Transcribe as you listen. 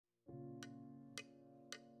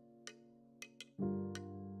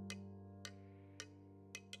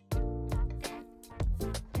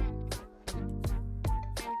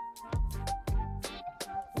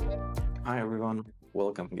Hi everyone,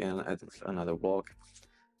 welcome again at another vlog.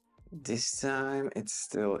 This time it's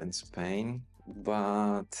still in Spain,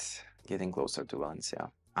 but getting closer to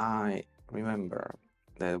Valencia. I remember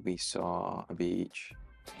that we saw a beach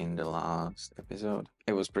in the last episode.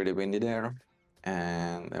 It was pretty windy there,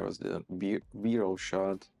 and there was the B-roll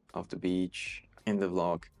shot of the beach in the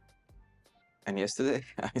vlog. And yesterday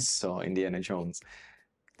I saw Indiana Jones.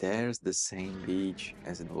 There's the same beach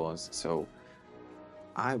as it was, so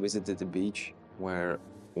I visited the beach where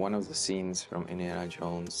one of the scenes from Indiana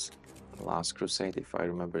Jones' Last Crusade, if I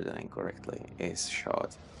remember the name correctly, is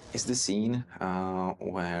shot. It's the scene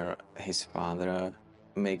where his father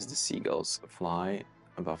makes the seagulls fly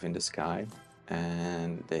above in the sky,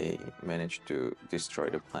 and they manage to destroy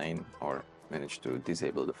the plane or manage to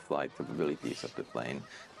disable the flight capabilities of the plane,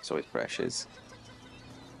 so it crashes.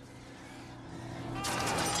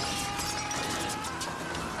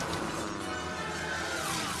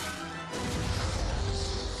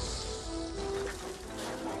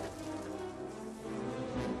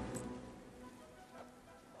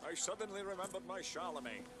 I suddenly remembered my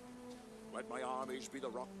Charlemagne. Let my armies be the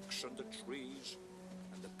rocks and the trees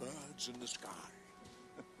and the birds in the sky.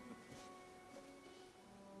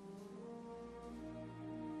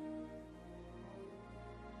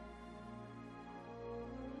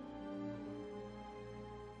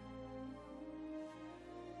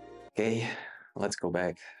 Okay, let's go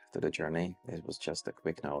back to the journey. This was just a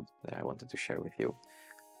quick note that I wanted to share with you.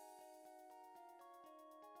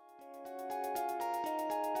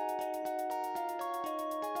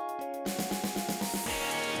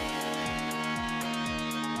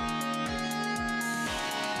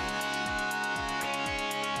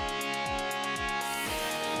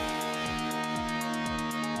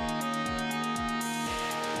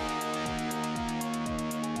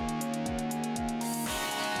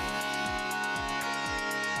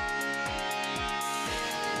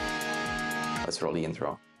 Let's roll the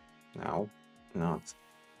intro. No,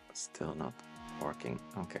 still not working.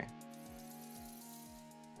 Okay.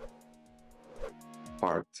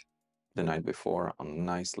 Parked the night before on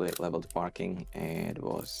nicely leveled parking. It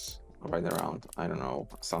was right around, I don't know,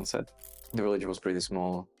 sunset. The village was pretty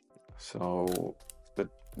small, so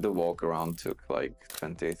the walk around took like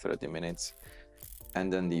 20-30 minutes.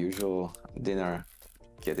 And then the usual dinner,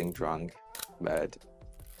 getting drunk, bed,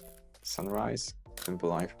 sunrise, simple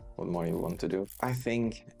life. What more you want to do? I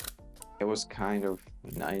think it was kind of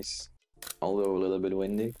nice, although a little bit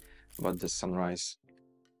windy, but the sunrise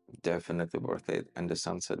definitely worth it, and the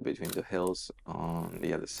sunset between the hills on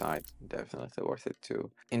the other side definitely worth it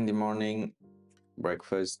too. In the morning,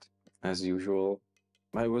 breakfast as usual.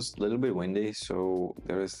 It was a little bit windy, so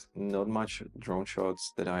there is not much drone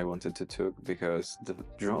shots that I wanted to take because the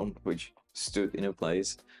drone which stood in a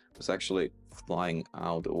place was actually flying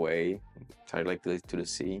out away directly to the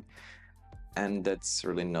sea, and that's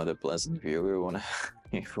really not a pleasant view if you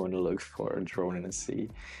wanna look for a drone in the sea.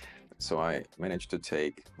 So I managed to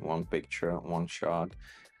take one picture, one shot,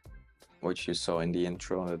 which you saw in the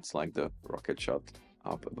intro. It's like the rocket shot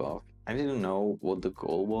up above. I didn't know what the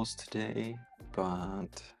goal was today,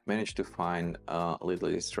 but managed to find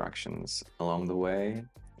little distractions along the way,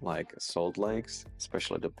 like salt lakes,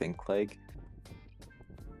 especially the Pink Lake.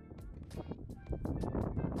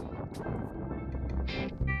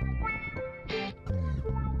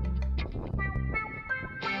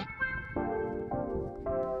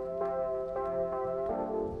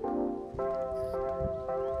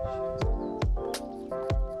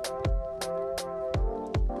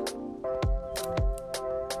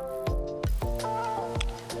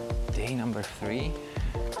 Day number 3.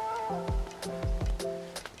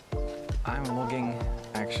 I'm logging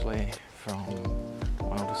actually from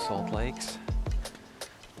one of the salt lakes.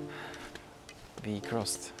 We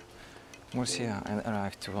crossed Murcia and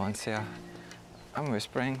arrived to Valencia. I'm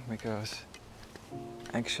whispering because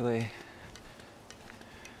actually,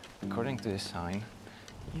 according to this sign,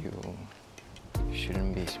 you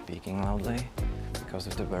shouldn't be speaking loudly because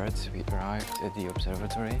of the birds. We arrived at the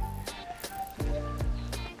observatory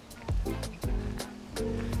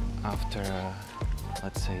after,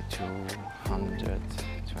 let's say,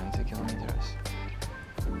 220 kilometers.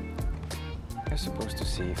 I'm supposed to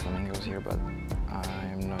see flamingos here, but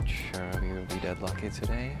I'm not sure we will be that lucky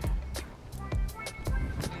today.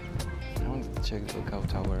 I wanted to check the lookout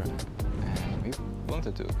tower, and we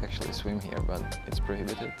wanted to actually swim here, but it's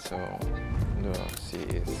prohibited, so the sea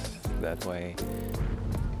is that way.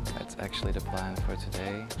 That's actually the plan for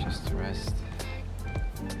today, just to rest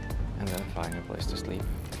and then find a place to sleep.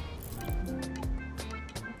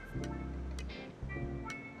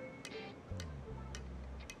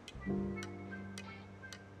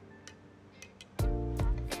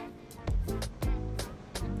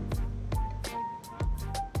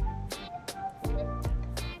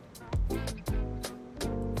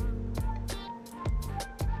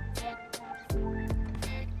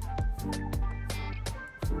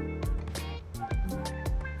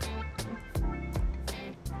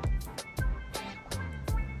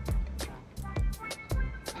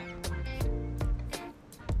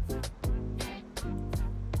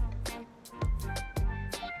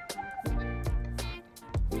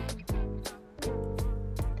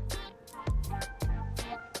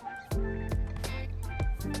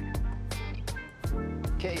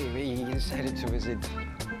 Okay, we decided to visit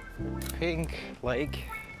Pink Lake,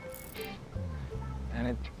 and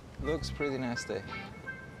it looks pretty nasty.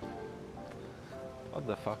 What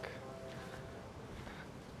the fuck?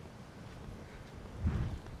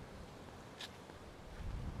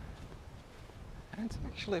 And it's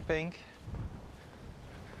actually pink,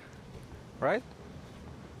 right?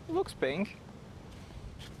 It looks pink.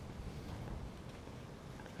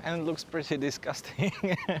 And it looks pretty disgusting.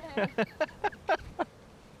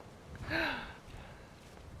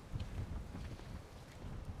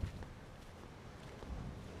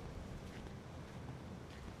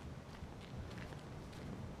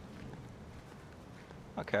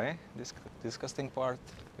 Okay, this disgusting part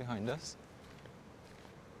behind us.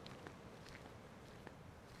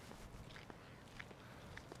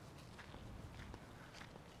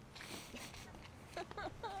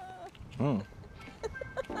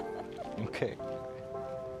 Okay.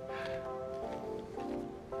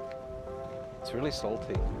 It's really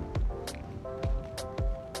salty.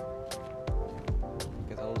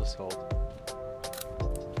 Get all the salt.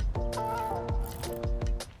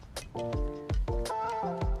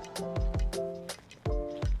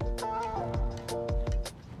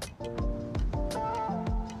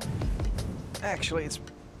 Actually, it's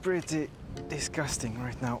pretty disgusting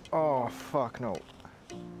right now. Oh, fuck no.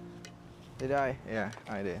 Did I? Yeah,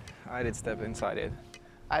 I did. I did step inside it.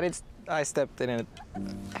 I stepped in it.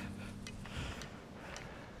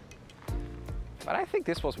 But I think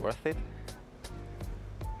this was worth it.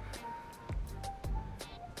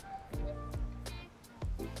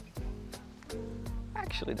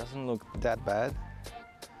 Actually, doesn't look that bad.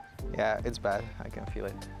 Yeah, it's bad. I can feel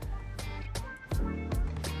it.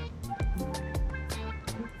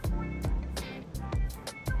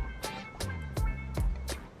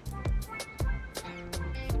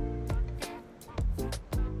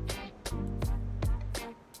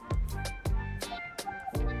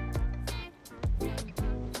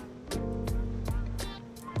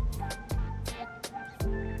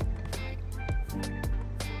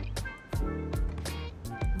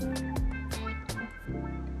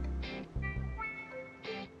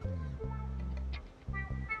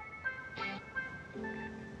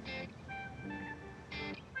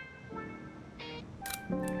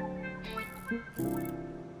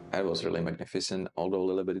 That was really magnificent, although a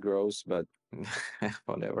little bit gross, but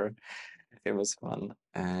whatever. It was fun.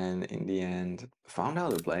 And in the end, found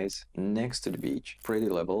out a place next to the beach, pretty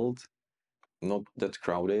leveled, not that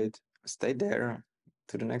crowded. Stayed there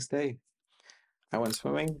to the next day. I went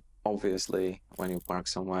swimming. Obviously, when you park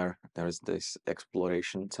somewhere, there's this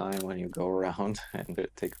exploration time when you go around and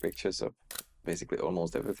take pictures of basically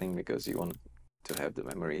almost everything because you want to have the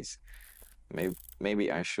memories.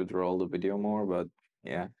 Maybe I should roll the video more, but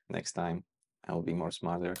yeah, next time I'll be more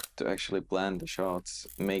smarter to actually plan the shots,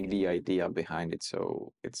 make the idea behind it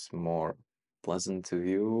so it's more pleasant to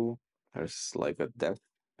view. There's like a depth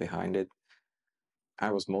behind it. I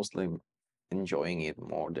was mostly enjoying it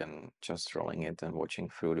more than just rolling it and watching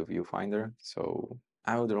through the viewfinder. So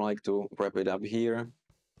I would like to wrap it up here.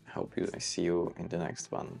 I hope I see you in the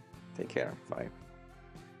next one. Take care. Bye.